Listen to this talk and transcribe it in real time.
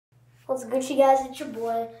What's Gucci, guys? It's your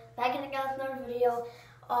boy back in again with another video.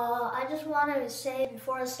 I just want to say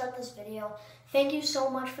before I start this video, thank you so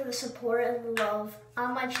much for the support and the love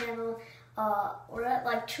on my channel. We're at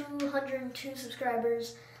like 202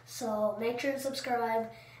 subscribers, so make sure to subscribe.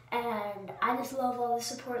 And I just love all the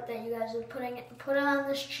support that you guys are putting on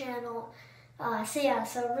this channel.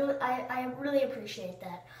 So I really appreciate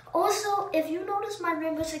that. Also, if you notice my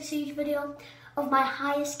Rainbow Six Siege video of my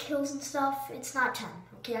highest kills and stuff, it's not 10.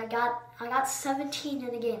 Okay, I got 17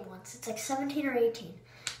 in a game once. It's like 17 or 18.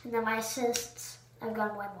 And then my assists, I've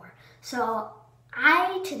gotten way more. So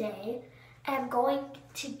I today am going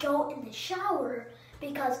to go in the shower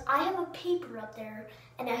because I have a paper up there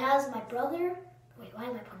and it has my brother. Wait, why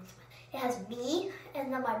am I pointing to my? It has me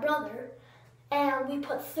and then my brother. And we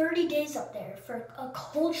put 30 days up there for a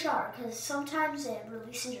cold shower because sometimes it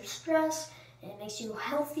releases your stress and it makes you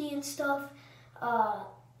healthy and stuff.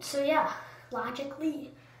 So yeah,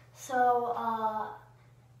 logically. So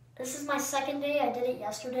this is my second day. I did it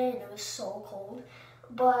yesterday and it was so cold.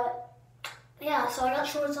 But yeah, so I got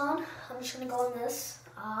shorts on. I'm just gonna go in this.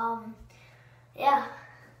 Yeah.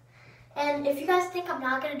 And if you guys think I'm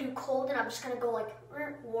not gonna do cold and I'm just gonna go like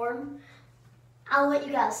warm, I'll let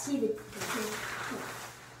you guys see the thing.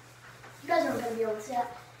 You guys aren't gonna be able to see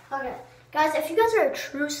that. Okay. Guys, if you guys are a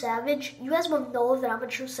true savage, you guys will know that I'm a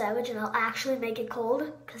true savage and I'll actually make it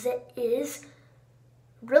cold because it is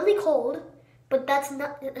really cold, but that's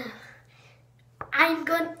not, you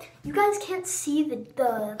guys can't see the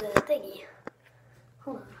thingy.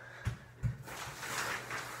 Hold on.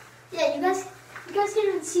 Yeah, you guys can't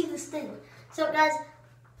even see this thing. So guys,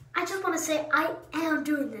 I just want to say I am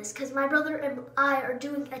doing this because my brother and I are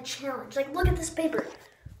doing a challenge. Like, look at this paper.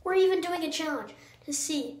 We're even doing a challenge to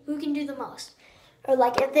see who can do the most. Or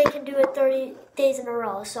like if they can do it 30 days in a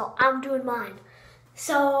row. So I'm doing mine.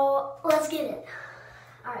 So let's get it.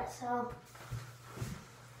 Alright, so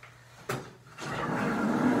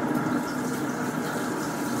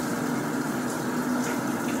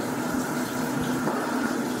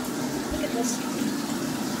look at this.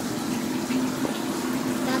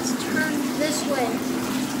 That's turned this way.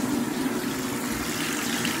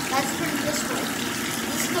 That's turned this way.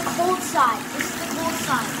 This is the cold side. This is the cold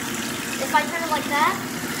side. If I turn it like that,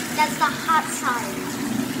 that's the hot side.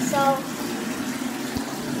 So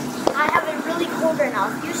I have it really cold right now.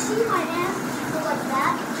 If you see my hand go like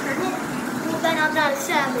that, turn it, well then I'm not a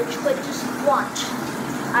savage, but just watch.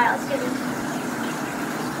 Alright, let's get it.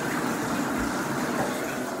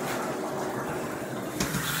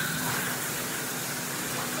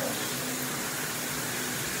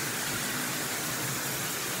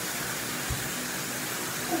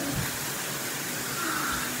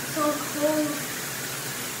 So cold.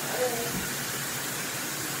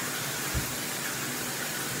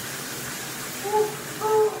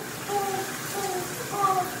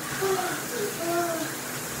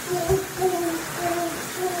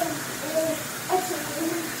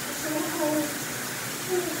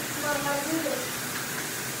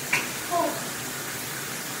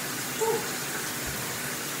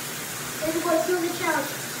 Everybody do the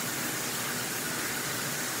challenge.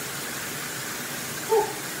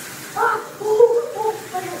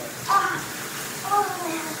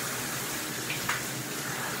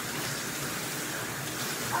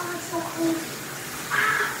 Oh, it's so cold.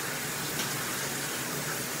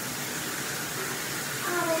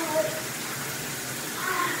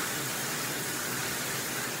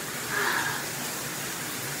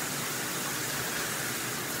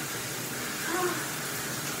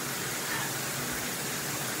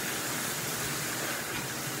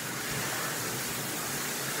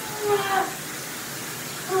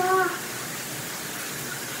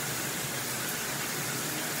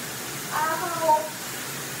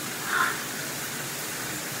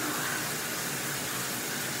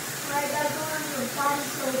 I gotta go on your body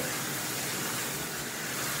soap.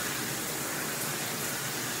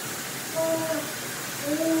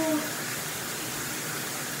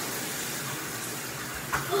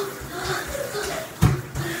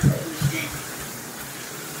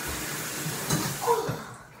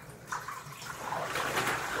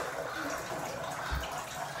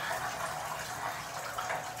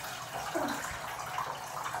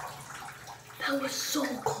 That was so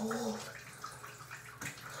cold.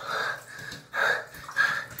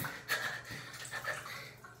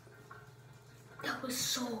 That was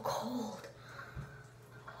so cold.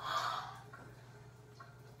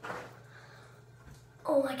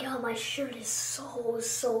 Oh my god, my shirt is so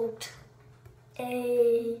soaked.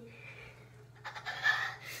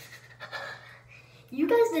 You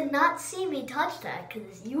guys did not see me touch that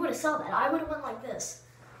because you would have saw that. I would have went like this.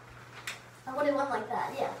 I would have went like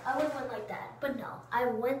that. Yeah, I would have went like that. But no, I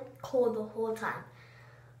went cold the whole time.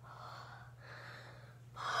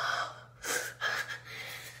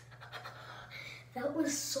 That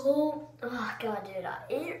was so, oh god, dude.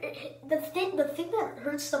 The thing that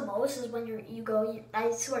hurts the most is when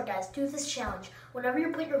I swear, guys, do this challenge. Whenever you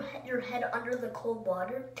put your head under the cold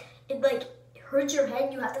water, it like hurts your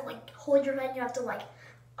head. You have to like hold your head. You have to like,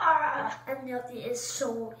 and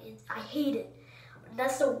I hate it.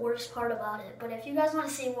 That's the worst part about it. But if you guys want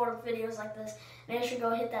to see more videos like this, make sure to go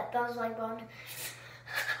hit that thumbs like button.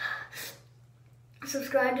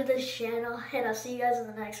 Subscribe to this channel, and I'll see you guys in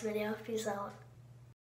the next video. Peace out.